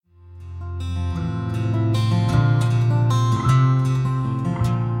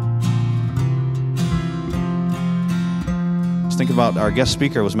about our guest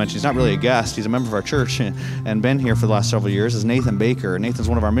speaker was mentioned. He's not really a guest. He's a member of our church and been here for the last several years, is Nathan Baker. Nathan's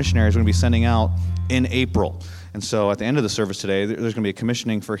one of our missionaries we're going to be sending out in April. And so at the end of the service today, there's going to be a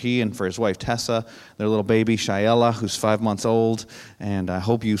commissioning for he and for his wife, Tessa, their little baby, Shaela, who's 5 months old. And I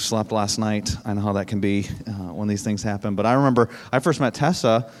hope you slept last night. I know how that can be when these things happen. But I remember I first met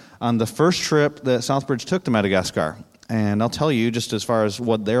Tessa on the first trip that Southbridge took to Madagascar. And I'll tell you, just as far as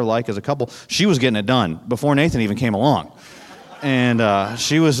what they're like as a couple, she was getting it done before Nathan even came along. And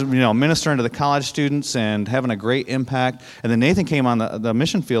she was, ministering to the college students and having a great impact. And then Nathan came on the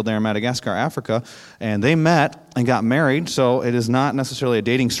mission field there in Madagascar, Africa, and they met and got married. So it is not necessarily a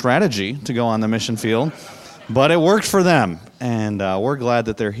dating strategy to go on the mission field, but it worked for them. And we're glad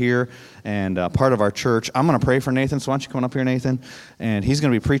that they're here and part of our church. I'm going to pray for Nathan, so why don't you come on up here, Nathan? And he's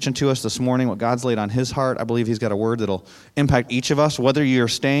going to be preaching to us this morning what God's laid on his heart. I believe he's got a word that'll impact each of us, whether you're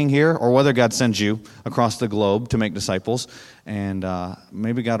staying here or whether God sends you across the globe to make disciples. And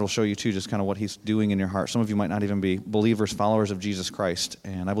maybe God will show you, too, just kind of what he's doing in your heart. Some of you might not even be believers, followers of Jesus Christ,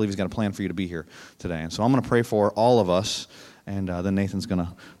 and I believe he's got a plan for you to be here today. And so I'm going to pray for all of us, and then Nathan's going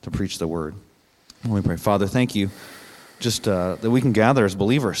to preach the word. Let me pray. Father, thank you just that we can gather as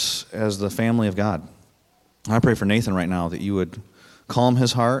believers, as the family of God. I pray for Nathan right now that you would calm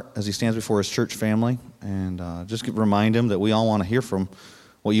his heart as he stands before his church family and just remind him that we all want to hear from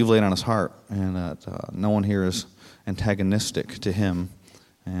what you've laid on his heart and that no one here is antagonistic to him.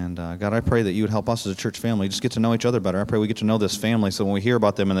 And God, I pray that you would help us as a church family just get to know each other better. I pray we get to know this family so when we hear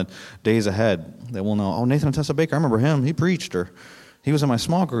about them in the days ahead that we'll know, oh, Nathan and Tessa Baker, I remember him. He preached, or he was in my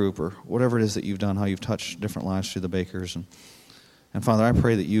small group, or whatever it is that you've done, how you've touched different lives through the Bakers. And Father, I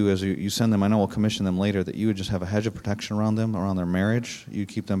pray that you, as you send them, I know we'll commission them later, that you would just have a hedge of protection around them, around their marriage. You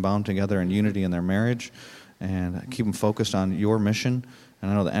keep them bound together in unity in their marriage and keep them focused on your mission.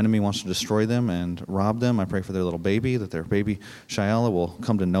 And I know the enemy wants to destroy them and rob them. I pray for their little baby, that their baby, Shaela, will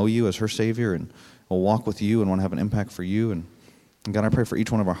come to know you as her Savior and will walk with you and want to have an impact for you. And God, I pray for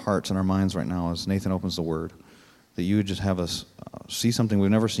each one of our hearts and our minds right now as Nathan opens the Word, that you would just have us see something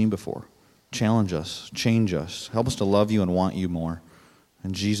we've never seen before. Challenge us, change us, help us to love you and want you more.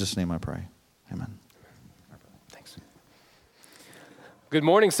 In Jesus' name I pray. Amen. Thanks. Good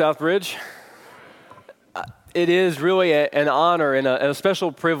morning, Southbridge. It is really an honor and a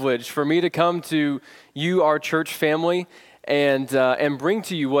special privilege for me to come to you, our church family, and bring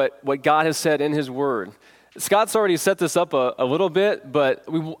to you what God has said in his word. Scott's already set this up a little bit, but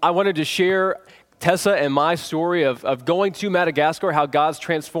I wanted to share Tessa and my story of going to Madagascar, how God's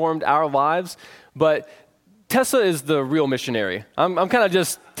transformed our lives. But Tessa is the real missionary. I'm kind of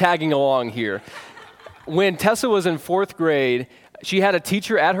just tagging along here. When Tessa was in 4th grade, she had a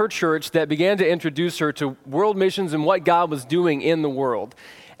teacher at her church that began to introduce her to world missions and what God was doing in the world.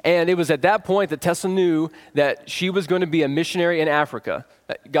 And it was at that point that Tessa knew that she was going to be a missionary in Africa.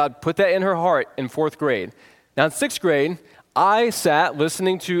 God put that in her heart in 4th grade. Now in 6th grade, I sat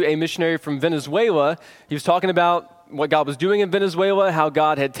listening to a missionary from Venezuela. He was talking about what God was doing in Venezuela, how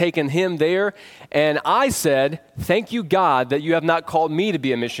God had taken him there. And I said, thank you, God, that you have not called me to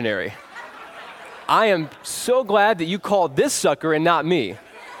be a missionary. I am so glad that you called this sucker and not me.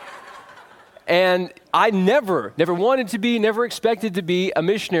 And I never wanted to be, never expected to be a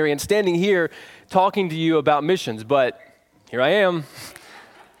missionary and standing here talking to you about missions, but here I am.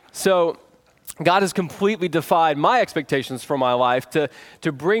 So God has completely defied my expectations for my life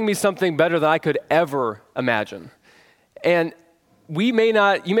to bring me something better than I could ever imagine. And you may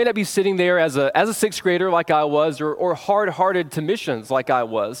not be sitting there as a 6th grader like I was, or hard-hearted to missions like I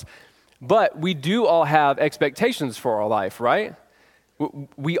was, but we do all have expectations for our life, right?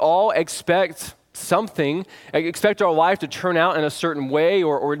 We all expect something, expect our life to turn out in a certain way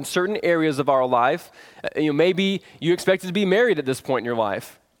or in certain areas of our life. Maybe you expected to be married at this point in your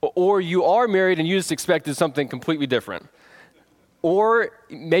life. Or you are married and you just expected something completely different. Or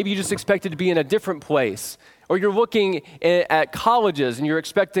maybe you just expected to be in a different place. Or you're looking at colleges and you're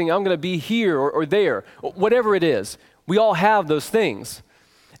expecting, I'm going to be here or there. Whatever it is, we all have those things.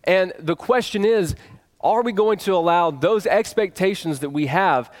 And the question is, are we going to allow those expectations that we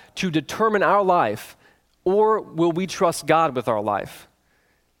have to determine our life, or will we trust God with our life?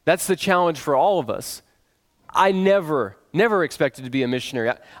 That's the challenge for all of us. I never expected to be a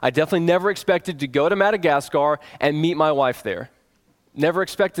missionary. I definitely never expected to go to Madagascar and meet my wife there. Never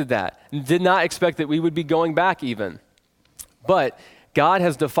expected that. Did not expect that we would be going back even. But God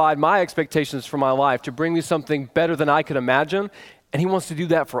has defied my expectations for my life to bring me something better than I could imagine, and he wants to do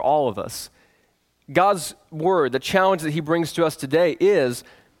that for all of us. God's word, the challenge that he brings to us today is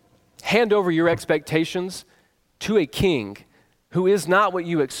hand over your expectations to a king who is not what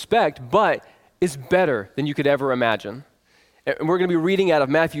you expect, but is better than you could ever imagine. And we're going to be reading out of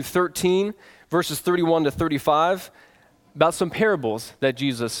Matthew 13, verses 31 to 35, about some parables that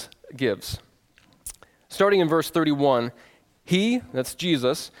Jesus gives. Starting in verse 31, he, that's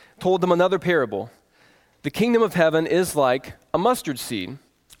Jesus, told them another parable. The kingdom of heaven is like a mustard seed,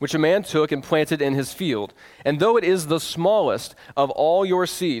 which a man took and planted in his field. And though it is the smallest of all your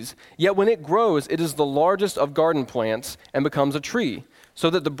seeds, yet when it grows, it is the largest of garden plants and becomes a tree, so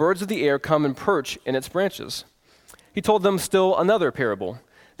that the birds of the air come and perch in its branches. He told them still another parable.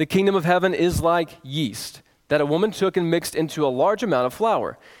 The kingdom of heaven is like yeast that a woman took and mixed into a large amount of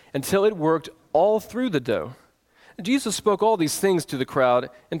flour until it worked all through the dough. Jesus spoke all these things to the crowd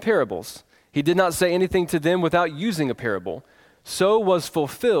in parables. He did not say anything to them without using a parable. So was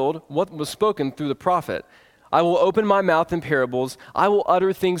fulfilled what was spoken through the prophet. I will open my mouth in parables. I will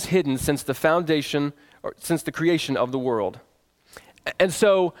utter things hidden since the creation of the world. And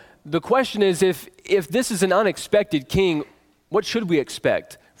so the question is, if this is an unexpected king, what should we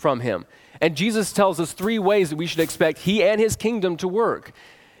expect from him? And Jesus tells us 3 ways that we should expect he and his kingdom to work.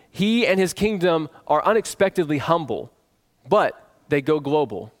 He and his kingdom are unexpectedly humble, but they go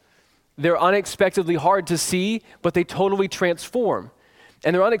global. They're unexpectedly hard to see, but they totally transform.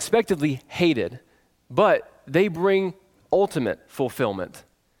 And they're unexpectedly hated, but they bring ultimate fulfillment.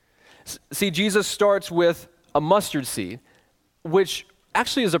 See, Jesus starts with a mustard seed, which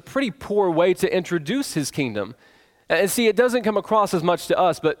actually is a pretty poor way to introduce his kingdom. And see, it doesn't come across as much to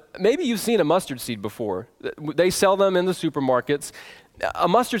us, but maybe you've seen a mustard seed before. They sell them in the supermarkets. A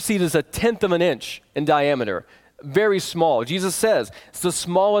mustard seed is 1/10 of an inch in diameter. Very small. Jesus says it's the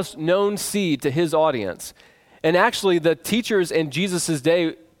smallest known seed to his audience. And actually, the teachers in Jesus'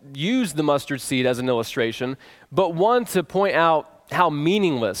 day used the mustard seed as an illustration, but one to point out how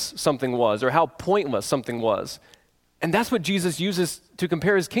meaningless something was or how pointless something was. And that's what Jesus uses to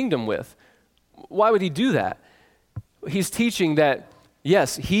compare his kingdom with. Why would he do that? He's teaching that,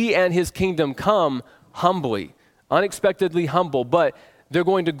 yes, he and his kingdom come humbly, unexpectedly humble, but they're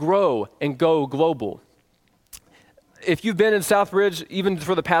going to grow and go global. If you've been in Southridge, even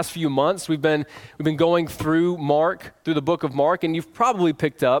for the past few months, we've been going through the book of Mark, and you've probably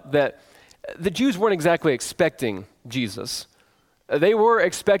picked up that the Jews weren't exactly expecting Jesus. They were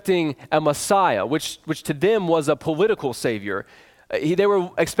expecting a Messiah, which to them was a political savior. They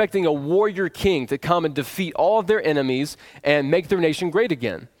were expecting a warrior king to come and defeat all of their enemies and make their nation great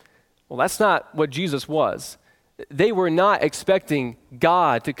again. Well, that's not what Jesus was. They were not expecting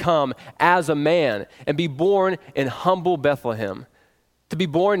God to come as a man and be born in humble Bethlehem, to be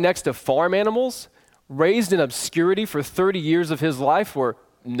born next to farm animals, raised in obscurity for 30 years of his life where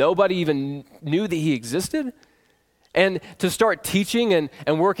nobody even knew that he existed, and to start teaching and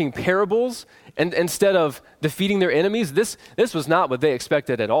working parables and instead of defeating their enemies. This was not what they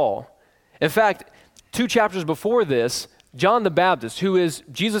expected at all. In fact, 2 chapters before this, John the Baptist, who is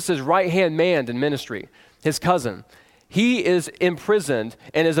Jesus' right-hand man in ministry, his cousin, he is imprisoned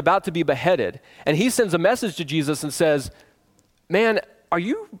and is about to be beheaded. And he sends a message to Jesus and says, man, are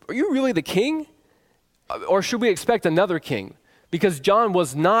you really the king? Or should we expect another king? Because John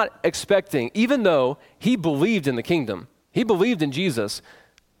was not expecting, even though he believed in the kingdom, he believed in Jesus,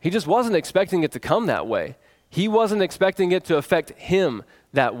 he just wasn't expecting it to come that way. He wasn't expecting it to affect him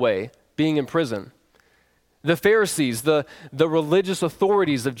that way, being in prison. The Pharisees, the religious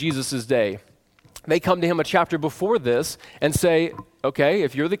authorities of Jesus' day, they come to him a chapter before this and say, okay,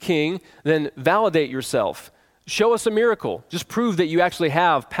 if you're the king, then validate yourself. Show us a miracle. Just prove that you actually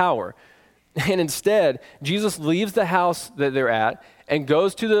have power. And instead, Jesus leaves the house that they're at and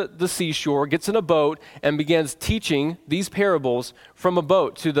goes to the seashore, gets in a boat, and begins teaching these parables from a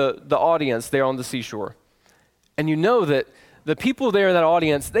boat to the audience there on the seashore. And you know that the people there in that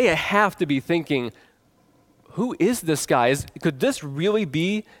audience, they have to be thinking, who is this guy? Could this really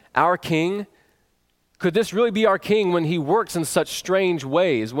be our king? Could this really be our king when he works in such strange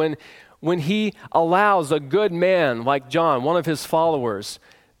ways? When he allows a good man like John, one of his followers,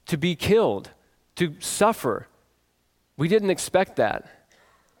 to be killed, to suffer? We didn't expect that.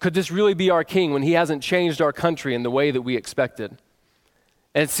 Could this really be our king when he hasn't changed our country in the way that we expected?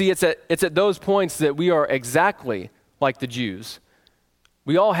 And see, it's at those points that we are exactly like the Jews.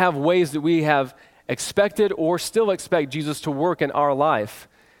 We all have ways that we have expected or still expect Jesus to work in our life.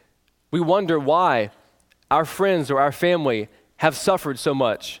 We wonder why our friends or our family have suffered so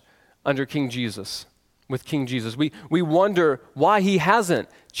much under King Jesus, with King Jesus. We wonder why he hasn't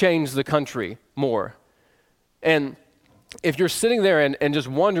changed the country more. And if you're sitting there and just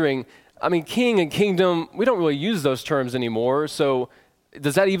wondering, I mean, king and kingdom, we don't really use those terms anymore, so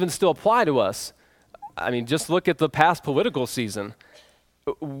does that even still apply to us? I mean, just look at the past political season.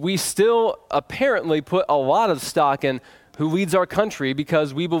 We still apparently put a lot of stock in who leads our country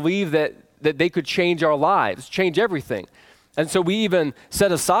because we believe that they could change our lives, change everything. And so we even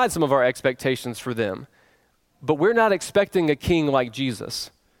set aside some of our expectations for them. But we're not expecting a king like Jesus.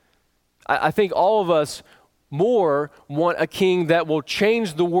 I think all of us more want a king that will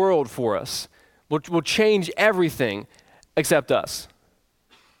change the world for us, will change everything except us.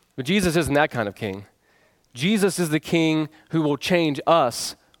 But Jesus isn't that kind of king. Jesus is the king who will change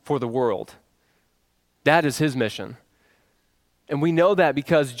us for the world. That is his mission. And we know that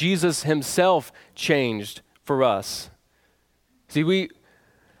because Jesus himself changed for us. See,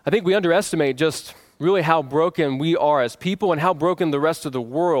 I think we underestimate just really how broken we are as people and how broken the rest of the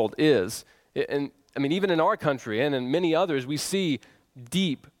world is. And I mean, even in our country and in many others, we see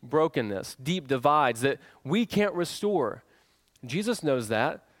deep brokenness, deep divides that we can't restore. Jesus knows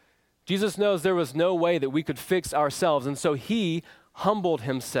that. Jesus knows there was no way that we could fix ourselves, and so he humbled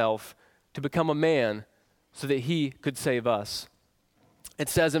himself to become a man so that he could save us. It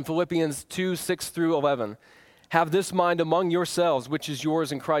says in Philippians 2, 6 through 11, "Have this mind among yourselves, which is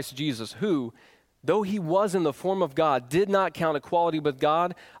yours in Christ Jesus, who, though he was in the form of God, did not count equality with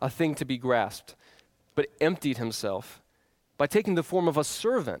God a thing to be grasped, but emptied himself by taking the form of a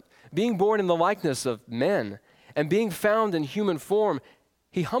servant, being born in the likeness of men, and being found in human form,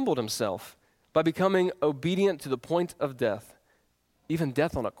 he humbled himself by becoming obedient to the point of death, even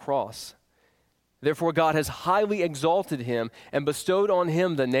death on a cross. Therefore God has highly exalted him and bestowed on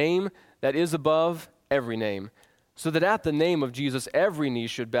him the name that is above every name, so that at the name of Jesus every knee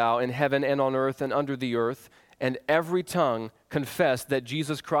should bow in heaven and on earth and under the earth, and every tongue confess that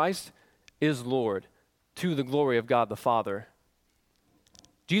Jesus Christ is Lord, to the glory of God the Father."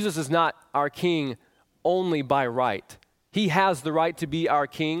 Jesus is not our king only by right. He has the right to be our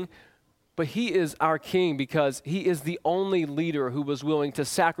king, but he is our king because he is the only leader who was willing to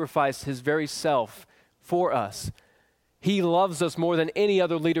sacrifice his very self for us. He loves us more than any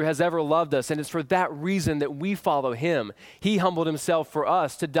other leader has ever loved us, and it's for that reason that we follow him. He humbled himself for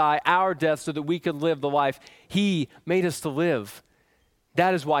us to die our death so that we could live the life he made us to live.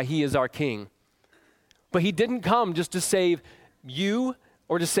 That is why he is our king. But he didn't come just to save you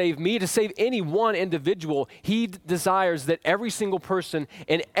or to save me, to save any one individual. He desires that every single person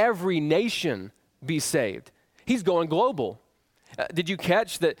in every nation be saved. He's going global. Did you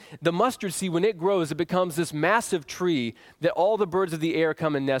catch that the mustard seed, when it grows, it becomes this massive tree that all the birds of the air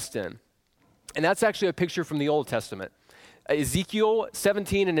come and nest in? And that's actually a picture from the Old Testament. Ezekiel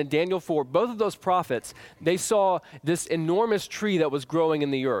 17 and in Daniel 4, both of those prophets, they saw this enormous tree that was growing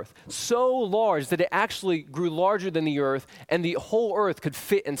in the earth, so large that it actually grew larger than the earth, and the whole earth could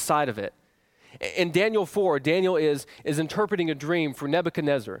fit inside of it. In Daniel 4, Daniel is interpreting a dream for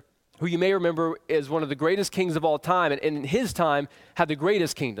Nebuchadnezzar, who you may remember is one of the greatest kings of all time, and in his time had the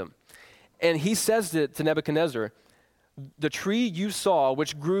greatest kingdom. And he says to Nebuchadnezzar, "The tree you saw,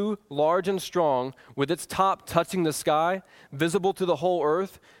 which grew large and strong, with its top touching the sky, visible to the whole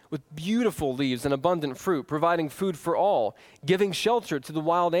earth, with beautiful leaves and abundant fruit, providing food for all, giving shelter to the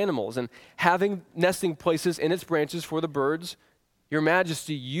wild animals, and having nesting places in its branches for the birds. Your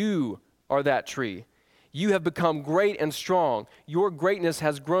Majesty, you are that tree. You have become great and strong. Your greatness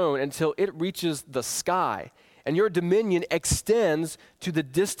has grown until it reaches the sky, and your dominion extends to the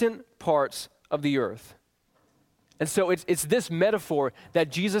distant parts of the earth." And so it's this metaphor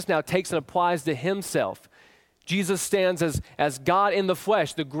that Jesus now takes and applies to himself. Jesus stands as God in the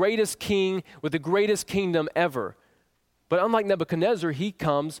flesh, the greatest king with the greatest kingdom ever. But unlike Nebuchadnezzar, he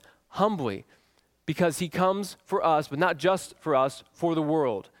comes humbly because he comes for us, but not just for us, for the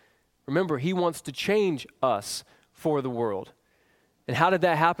world. Remember, he wants to change us for the world. And how did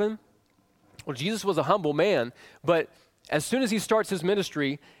that happen? Well, Jesus was a humble man, but as soon as he starts his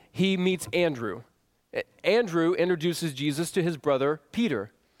ministry, he meets Andrew. Andrew introduces Jesus to his brother,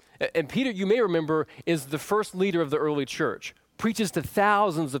 Peter. And Peter, you may remember, is the first leader of the early church, preaches to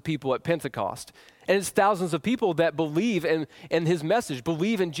thousands of people at Pentecost. And it's thousands of people that believe in his message,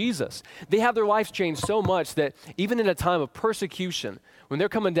 believe in Jesus. They have their lives changed so much that even in a time of persecution, when they're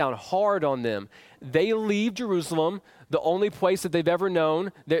coming down hard on them, they leave Jerusalem, the only place that they've ever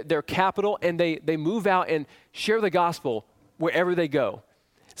known, their capital, and they move out and share the gospel wherever they go.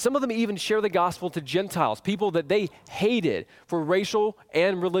 Some of them even share the gospel to Gentiles, people that they hated for racial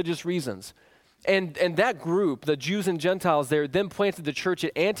and religious reasons. And that group, the Jews and Gentiles there, then planted the church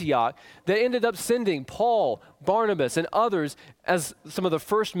at Antioch that ended up sending Paul, Barnabas, and others as some of the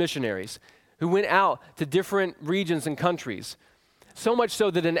first missionaries who went out to different regions and countries. So much so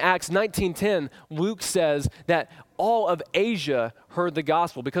that in Acts 19:10, Luke says that all of Asia heard the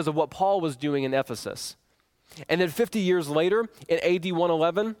gospel because of what Paul was doing in Ephesus. And then 50 years later, in AD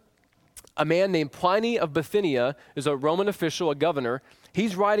 111, A man named Pliny of Bithynia is a Roman official, a governor.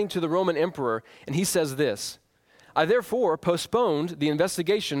 He's writing to the Roman emperor, and he says this: I therefore postponed the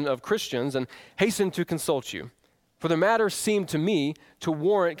investigation of Christians and hastened to consult you. For the matter seemed to me to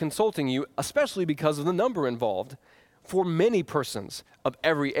warrant consulting you, especially because of the number involved. For many persons of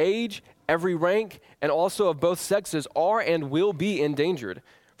every age, every rank, and also of both sexes are and will be endangered.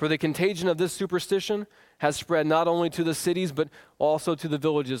 For the contagion of this superstition has spread not only to the cities, but also to the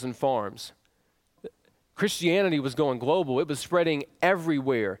villages and farms. Christianity was going global. It was spreading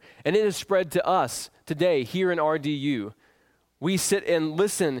everywhere. And it has spread to us today here in RDU. We sit and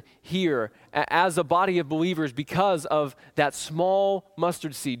listen here as a body of believers because of that small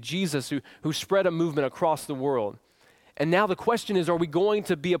mustard seed, Jesus, who spread a movement across the world. And now the question is, are we going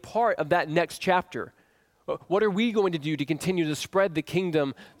to be a part of that next chapter? What are we going to do to continue to spread the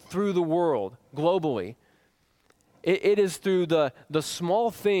kingdom through the world, globally? It is through the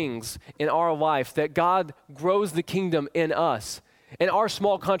small things in our life that God grows the kingdom in us, and our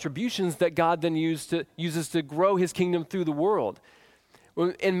small contributions that God then uses to grow his kingdom through the world.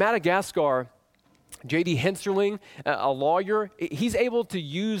 In Madagascar, J.D. Henserling, a lawyer, he's able to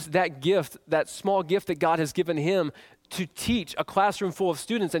use that gift, that small gift that God has given him, to teach a classroom full of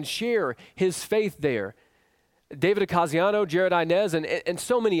students and share his faith there. David Ocasiano, Jared Inez, and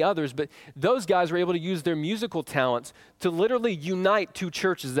so many others, but those guys were able to use their musical talents to literally unite two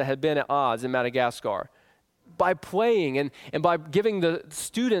churches that had been at odds in Madagascar by playing and by giving the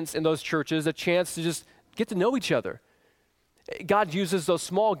students in those churches a chance to just get to know each other. God uses those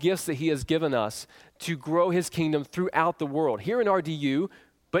small gifts that he has given us to grow his kingdom throughout the world, here in RDU,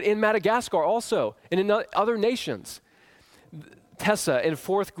 but in Madagascar also, and in other nations. Tessa, in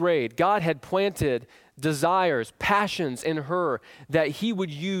 4th grade, God had planted desires, passions in her that he would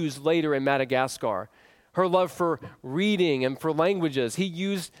use later in Madagascar. Her love for reading and for languages, he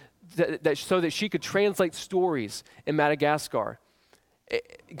used that so that she could translate stories in Madagascar.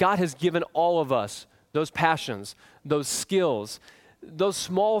 God has given all of us those passions, those skills, those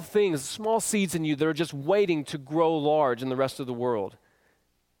small things, small seeds in you that are just waiting to grow large in the rest of the world.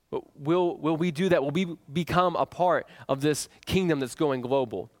 But will we do that? Will we become a part of this kingdom that's going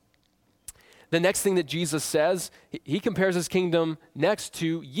global? The next thing that Jesus says, he compares his kingdom next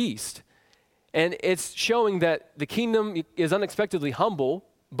to yeast. And it's showing that the kingdom is unexpectedly humble,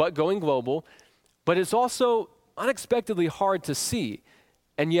 but going global, but it's also unexpectedly hard to see,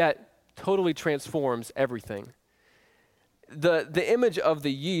 and yet totally transforms everything. The image of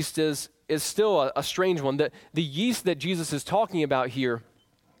the yeast is still a strange one. The yeast that Jesus is talking about here,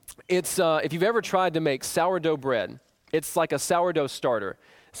 it's if you've ever tried to make sourdough bread, it's like a sourdough starter.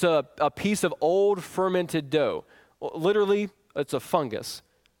 So a piece of old fermented dough. Literally, it's a fungus.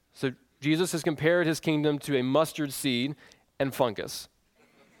 So Jesus has compared his kingdom to a mustard seed and fungus.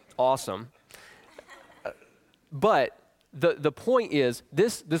 Awesome. But the point is,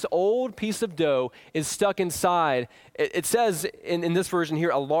 this old piece of dough is stuck inside. It says in this version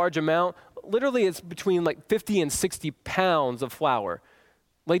here, a large amount. Literally, it's between like 50 and 60 pounds of flour.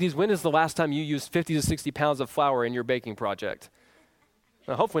 Ladies, when is the last time you used 50 to 60 pounds of flour in your baking project?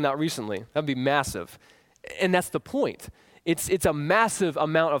 Hopefully not recently. That'd be massive. And that's the point. It's a massive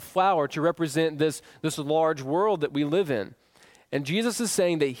amount of flour to represent this large world that we live in. And Jesus is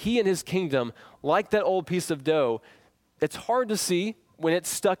saying that he and his kingdom, like that old piece of dough, it's hard to see when it's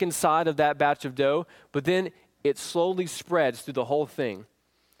stuck inside of that batch of dough, but then it slowly spreads through the whole thing.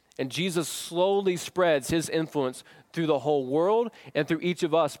 And Jesus slowly spreads his influence through the whole world and through each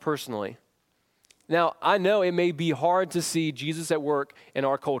of us personally. Now, I know it may be hard to see Jesus at work in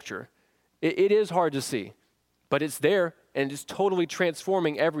our culture. It is hard to see, but it's there and it's totally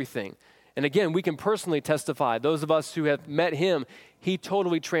transforming everything. And again, we can personally testify, those of us who have met him, he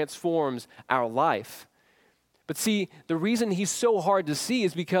totally transforms our life. But see, the reason he's so hard to see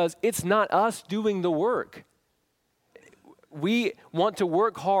is because it's not us doing the work. We want to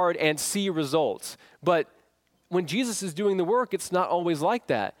work hard and see results, but when Jesus is doing the work, it's not always like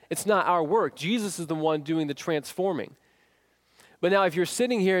that. It's not our work. Jesus is the one doing the transforming. But now if you're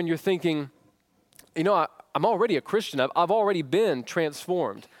sitting here and you're thinking, I'm already a Christian. I've already been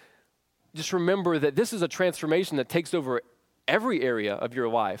transformed. Just remember that this is a transformation that takes over every area of your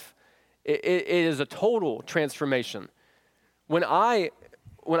life. It is a total transformation. When I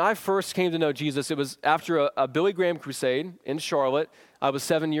first came to know Jesus, it was after a Billy Graham crusade in Charlotte. I was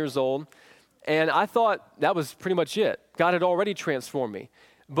 7 years old. And I thought that was pretty much it. God had already transformed me.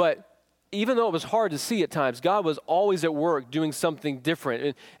 But even though it was hard to see at times, God was always at work doing something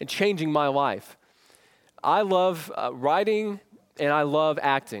different and changing my life. I love writing and I love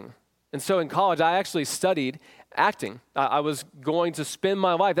acting. And so in college, I actually studied acting. I was going to spend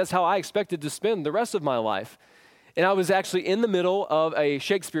my life. That's how I expected to spend the rest of my life. And I was actually in the middle of a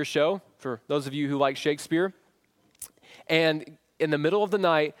Shakespeare show, for those of you who like Shakespeare. And in the middle of the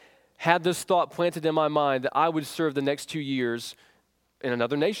night, had this thought planted in my mind that I would serve the next 2 years in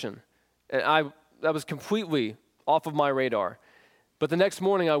another nation. And that was completely off of my radar. But the next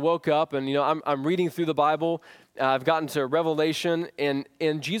morning I woke up and, I'm reading through the Bible. I've gotten to Revelation, and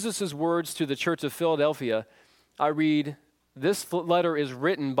in Jesus' words to the church of Philadelphia, I read, "This letter is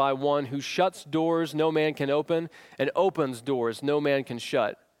written by one who shuts doors no man can open and opens doors no man can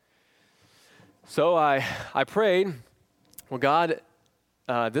shut." So I prayed, "Well, God,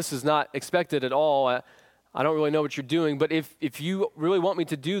 this is not expected at all. I don't really know what you're doing, but if you really want me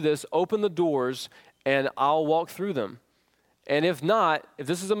to do this, open the doors and I'll walk through them. And if not, if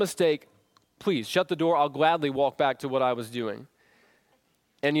this is a mistake, please shut the door. I'll gladly walk back to what I was doing."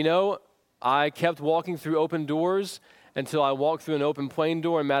 And I kept walking through open doors until I walked through an open plane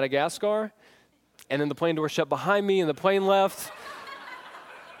door in Madagascar. And then the plane door shut behind me and the plane left.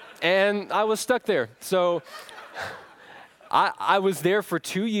 And I was stuck there. So I was there for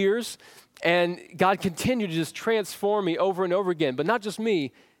 2 years, and God continued to just transform me over and over again. But not just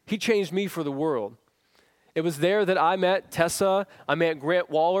me, he changed me for the world. It was there that I met Tessa. I met Grant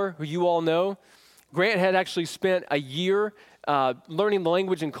Waller, who you all know. Grant had actually spent a year learning the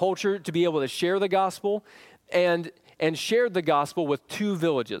language and culture to be able to share the gospel, and shared the gospel with 2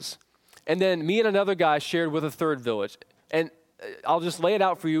 villages. And then me and another guy shared with a 3rd village. And I'll just lay it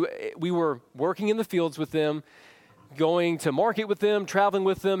out for you. We were working in the fields with them, going to market with them, traveling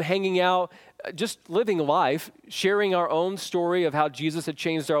with them, hanging out, just living life, sharing our own story of how Jesus had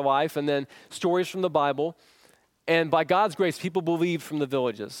changed our life, and then stories from the Bible. And by God's grace, people believed from the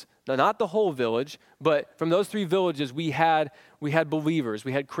villages. Now, not the whole village, but from those 3 villages, we had believers,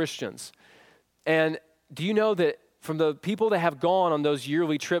 we had Christians. And do you know that from the people that have gone on those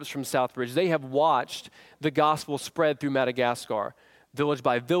yearly trips from Southbridge, they have watched the gospel spread through Madagascar, village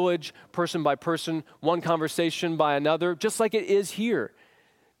by village, person by person, one conversation by another, just like it is here.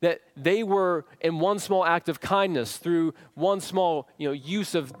 That they were in one small act of kindness, through one small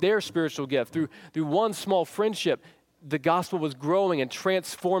use of their spiritual gift, through one small friendship, the gospel was growing and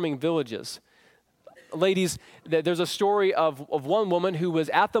transforming villages. Ladies, there's a story of one woman who was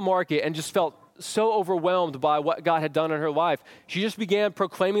at the market and just felt so overwhelmed by what God had done in her life. She just began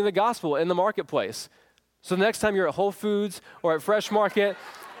proclaiming the gospel in the marketplace. So the next time you're at Whole Foods or at Fresh Market,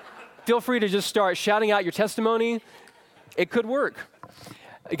 feel free to just start shouting out your testimony. It could work.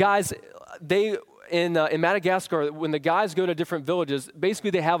 Guys, in Madagascar, when the guys go to different villages, basically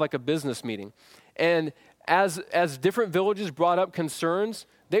they have like a business meeting. And as different villages brought up concerns,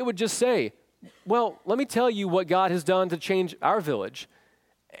 they would just say, "Well, let me tell you what God has done to change our village."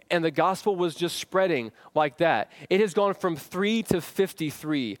 And the gospel was just spreading like that. It has gone from 3 to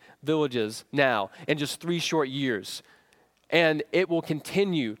 53 villages now in just 3 short years. And it will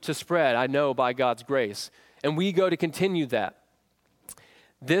continue to spread, I know, by God's grace. And we go to continue that.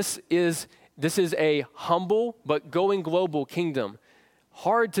 This is a humble but going global kingdom.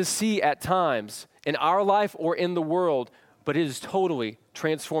 Hard to see at times in our life or in the world, but it is totally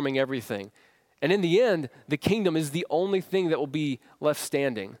transforming everything. And in the end, the kingdom is the only thing that will be left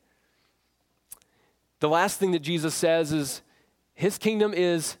standing. The last thing that Jesus says is his kingdom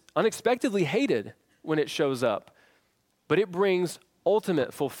is unexpectedly hated when it shows up, but it brings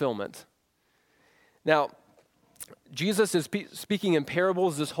ultimate fulfillment. Now, Jesus is speaking in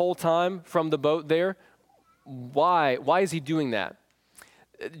parables this whole time from the boat there. Why? Why is he doing that?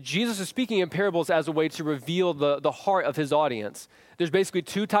 Jesus is speaking in parables as a way to reveal the heart of his audience. There's basically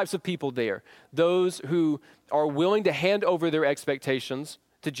 2 types of people there. Those who are willing to hand over their expectations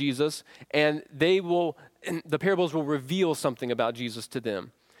to Jesus, and the parables will reveal something about Jesus to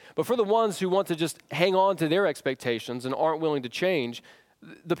them. But for the ones who want to just hang on to their expectations and aren't willing to change,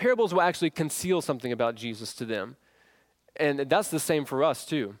 the parables will actually conceal something about Jesus to them. And that's the same for us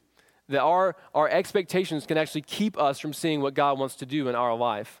too. That our expectations can actually keep us from seeing what God wants to do in our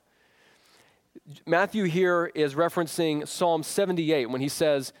life. Matthew here is referencing Psalm 78 when he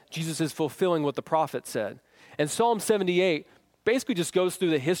says Jesus is fulfilling what the prophet said. And Psalm 78 basically just goes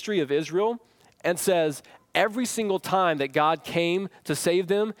through the history of Israel and says every single time that God came to save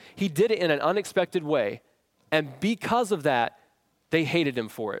them, he did it in an unexpected way. And because of that, they hated him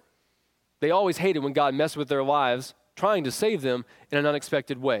for it. They always hated when God messed with their lives trying to save them in an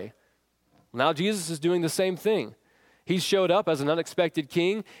unexpected way. Now Jesus is doing the same thing. He showed up as an unexpected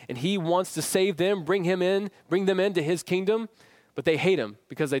king, and he wants to save them, bring them into his kingdom, but they hate him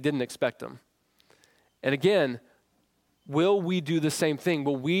because they didn't expect him. And again, will we do the same thing?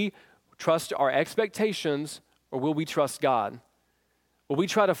 Will we trust our expectations, or will we trust God? Will we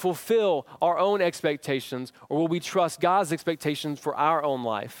try to fulfill our own expectations, or will we trust God's expectations for our own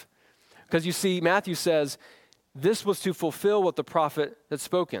life? Because you see, Matthew says, this was to fulfill what the prophet had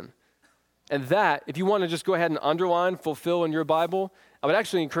spoken. And that, if you want to just go ahead and underline fulfill in your Bible, I would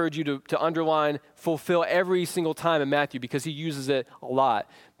actually encourage you to underline fulfill every single time in Matthew because he uses it a lot.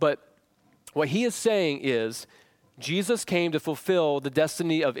 But what he is saying is Jesus came to fulfill the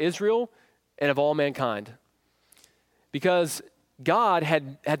destiny of Israel and of all mankind. Because God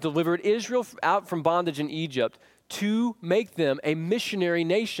had delivered Israel out from bondage in Egypt to make them a missionary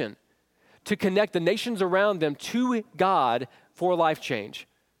nation, to connect the nations around them to God for life change.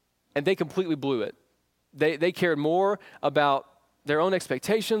 And they completely blew it. They cared more about their own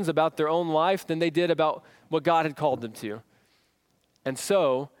expectations, about their own life, than they did about what God had called them to. And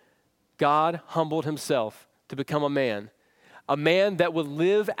so, God humbled himself to become a man that would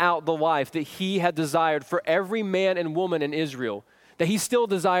live out the life that he had desired for every man and woman in Israel, that he still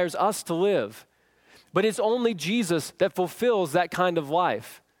desires us to live. But it's only Jesus that fulfills that kind of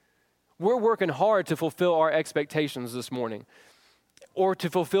life. We're working hard to fulfill our expectations this morning, or to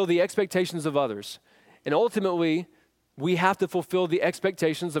fulfill the expectations of others. And ultimately, we have to fulfill the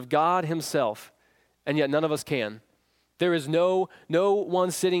expectations of God himself, and yet none of us can. There is no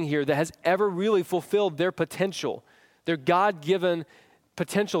one sitting here that has ever really fulfilled their potential, their God-given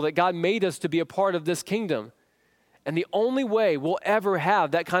potential that God made us to be a part of this kingdom. And the only way we'll ever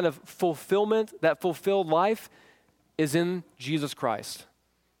have that kind of fulfillment, that fulfilled life, is in Jesus Christ.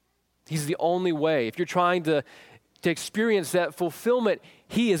 He's the only way. If you're trying to experience that fulfillment,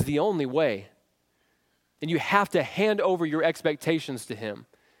 he is the only way. And you have to hand over your expectations to him.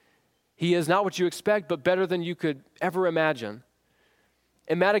 He is not what you expect, but better than you could ever imagine.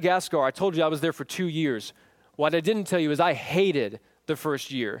 In Madagascar, I told you I was there for 2 years. What I didn't tell you is I hated the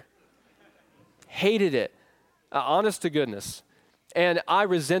first year. Hated it. Honest to goodness. And I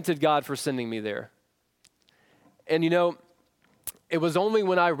resented God for sending me there. And you know, it was only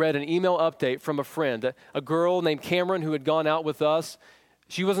when I read an email update from a friend, a girl named Cameron who had gone out with us.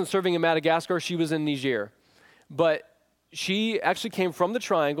 She wasn't serving in Madagascar, she was in Niger. But she actually came from the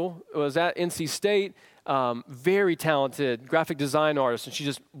Triangle, was at NC State, very talented graphic design artist, and she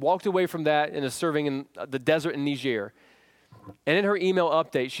just walked away from that and is serving in the desert in Niger. And in her email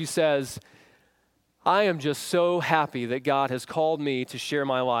update, she says, I am just so happy that God has called me to share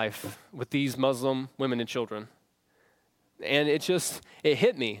my life with these Muslim women and children. And it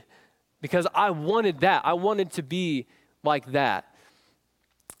hit me because I wanted that. I wanted to be like that.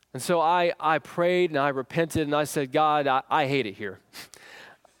 And so I prayed and I repented and I said, God, I hate it here.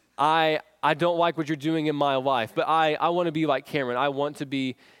 I don't like what you're doing in my life, but I want to be like Cameron. I want to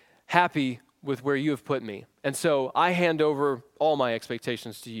be happy with where you have put me. And so I hand over all my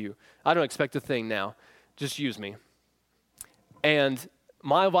expectations to you. I don't expect a thing now. Just use me. And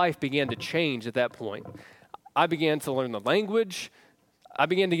my life began to change at that point. I began to learn the language. I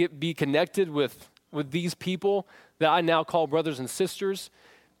began to be connected with these people that I now call brothers and sisters.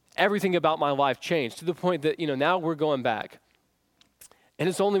 Everything about my life changed to the point that, now we're going back. And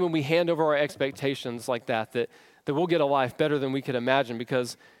it's only when we hand over our expectations like that we'll get a life better than we could imagine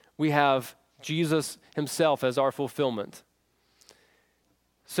because we have Jesus himself as our fulfillment.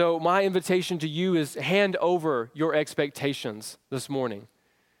 So my invitation to you is hand over your expectations this morning.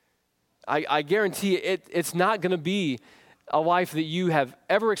 I guarantee it's not going to be a life that you have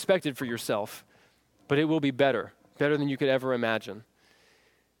ever expected for yourself, but it will be better than you could ever imagine.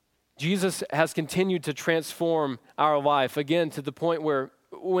 Jesus has continued to transform our life, again, to the point where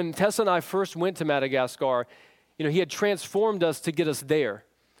when Tessa and I first went to Madagascar, he had transformed us to get us there.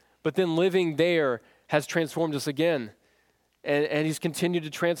 But then living there has transformed us again. And he's continued to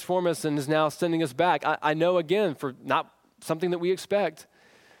transform us and is now sending us back. I know, again, for not something that we expect.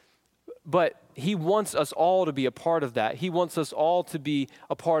 But he wants us all to be a part of that. He wants us all to be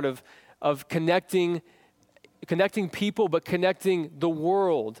a part of connecting people, but connecting the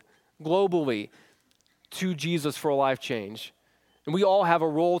world globally to Jesus for a life change. And we all have a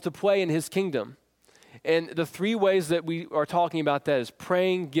role to play in his kingdom. And the 3 ways that we are talking about that is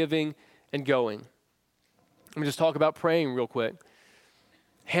praying, giving, and going. Let me just talk about praying real quick.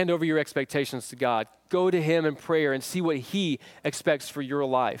 Hand over your expectations to God. Go to him in prayer and see what he expects for your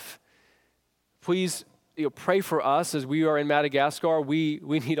life. Please pray for us as we are in Madagascar. We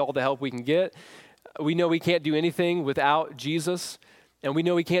need all the help we can get. We know we can't do anything without Jesus. And we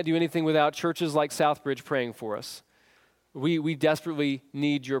know we can't do anything without churches like Southbridge praying for us. We desperately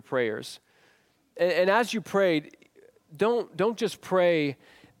need your prayers. And as you prayed, don't just pray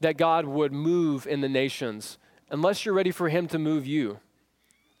that God would move in the nations unless you're ready for him to move you.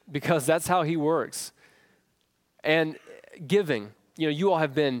 because that's how he works. And giving, you all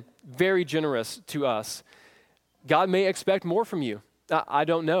have been very generous to us. God may expect more from you. I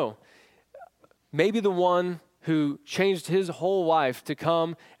don't know. Maybe the one who changed his whole life to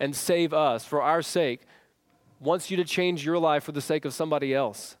come and save us for our sake wants you to change your life for the sake of somebody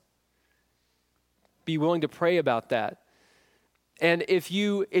else. Be willing to pray about that. And if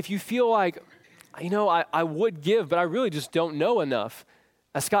you feel like, I would give, but I really just don't know enough.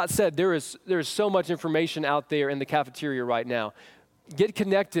 As Scott said, there is so much information out there in the cafeteria right now. Get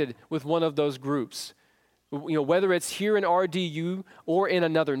connected with one of those groups. Whether it's here in RDU or in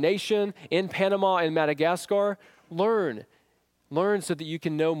another nation, in Panama and Madagascar, learn so that you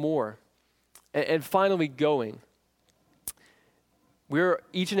can know more. And finally, going. We're,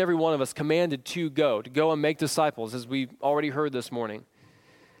 each and every one of us, commanded to go and make disciples, as we already heard this morning.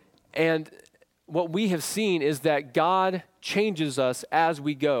 And what we have seen is that God changes us as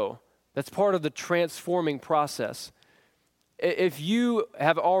we go. That's part of the transforming process. If you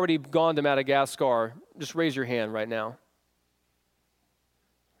have already gone to Madagascar, just raise your hand right now.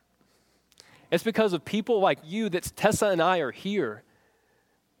 It's because of people like you that Tessa and I are here.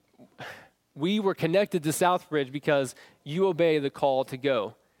 We were connected to Southbridge because you obey the call to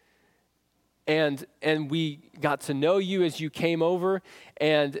go. And we got to know you as you came over,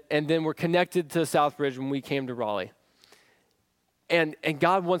 and then we're connected to Southbridge when we came to Raleigh. And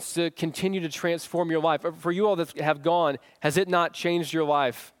God wants to continue to transform your life. For you all that have gone, has it not changed your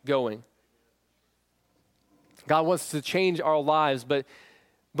life going? God wants to change our lives, but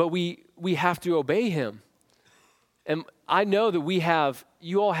we have to obey him. And I know that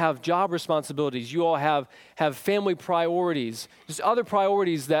you all have job responsibilities. You all have family priorities, just other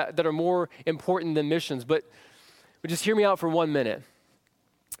priorities that are more important than missions. But just hear me out for 1 minute.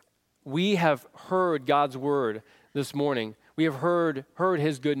 We have heard God's word this morning. We have heard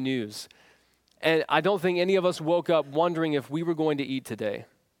his good news. And I don't think any of us woke up wondering if we were going to eat today.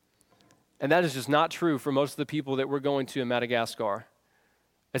 And that is just not true for most of the people that we're going to in Madagascar.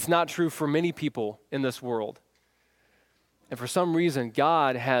 It's not true for many people in this world. And for some reason,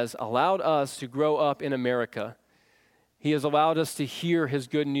 God has allowed us to grow up in America. He has allowed us to hear his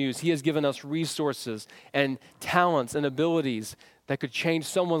good news. He has given us resources and talents and abilities that could change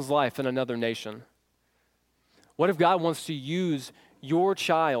someone's life in another nation. What if God wants to use your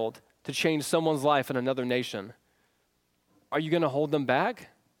child to change someone's life in another nation? Are you going to hold them back?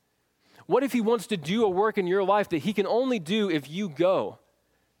 What if he wants to do a work in your life that he can only do if you go?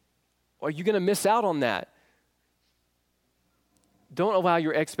 Are you going to miss out on that? Don't allow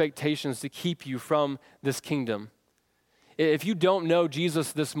your expectations to keep you from this kingdom. If you don't know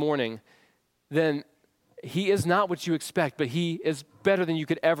Jesus this morning, then he is not what you expect, but he is better than you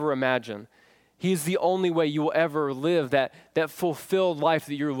could ever imagine. He is the only way you will ever live that fulfilled life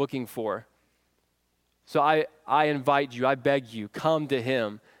that you're looking for. So I invite you, I beg you, come to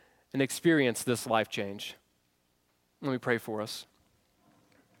him and experience this life change. Let me pray for us.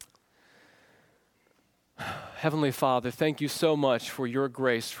 Heavenly Father, thank you so much for your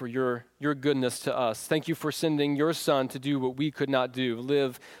grace, for your goodness to us. Thank you for sending your Son to do what we could not do,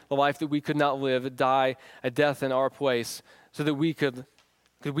 live the life that we could not live, die a death in our place, so that we could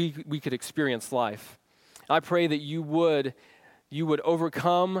experience life. I pray that you would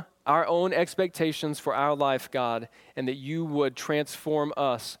overcome our own expectations for our life, God, and that you would transform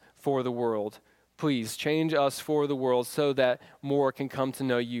us for the world. Please change us for the world so that more can come to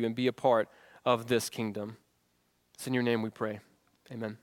know you and be a part of this kingdom. It's in your name we pray. Amen.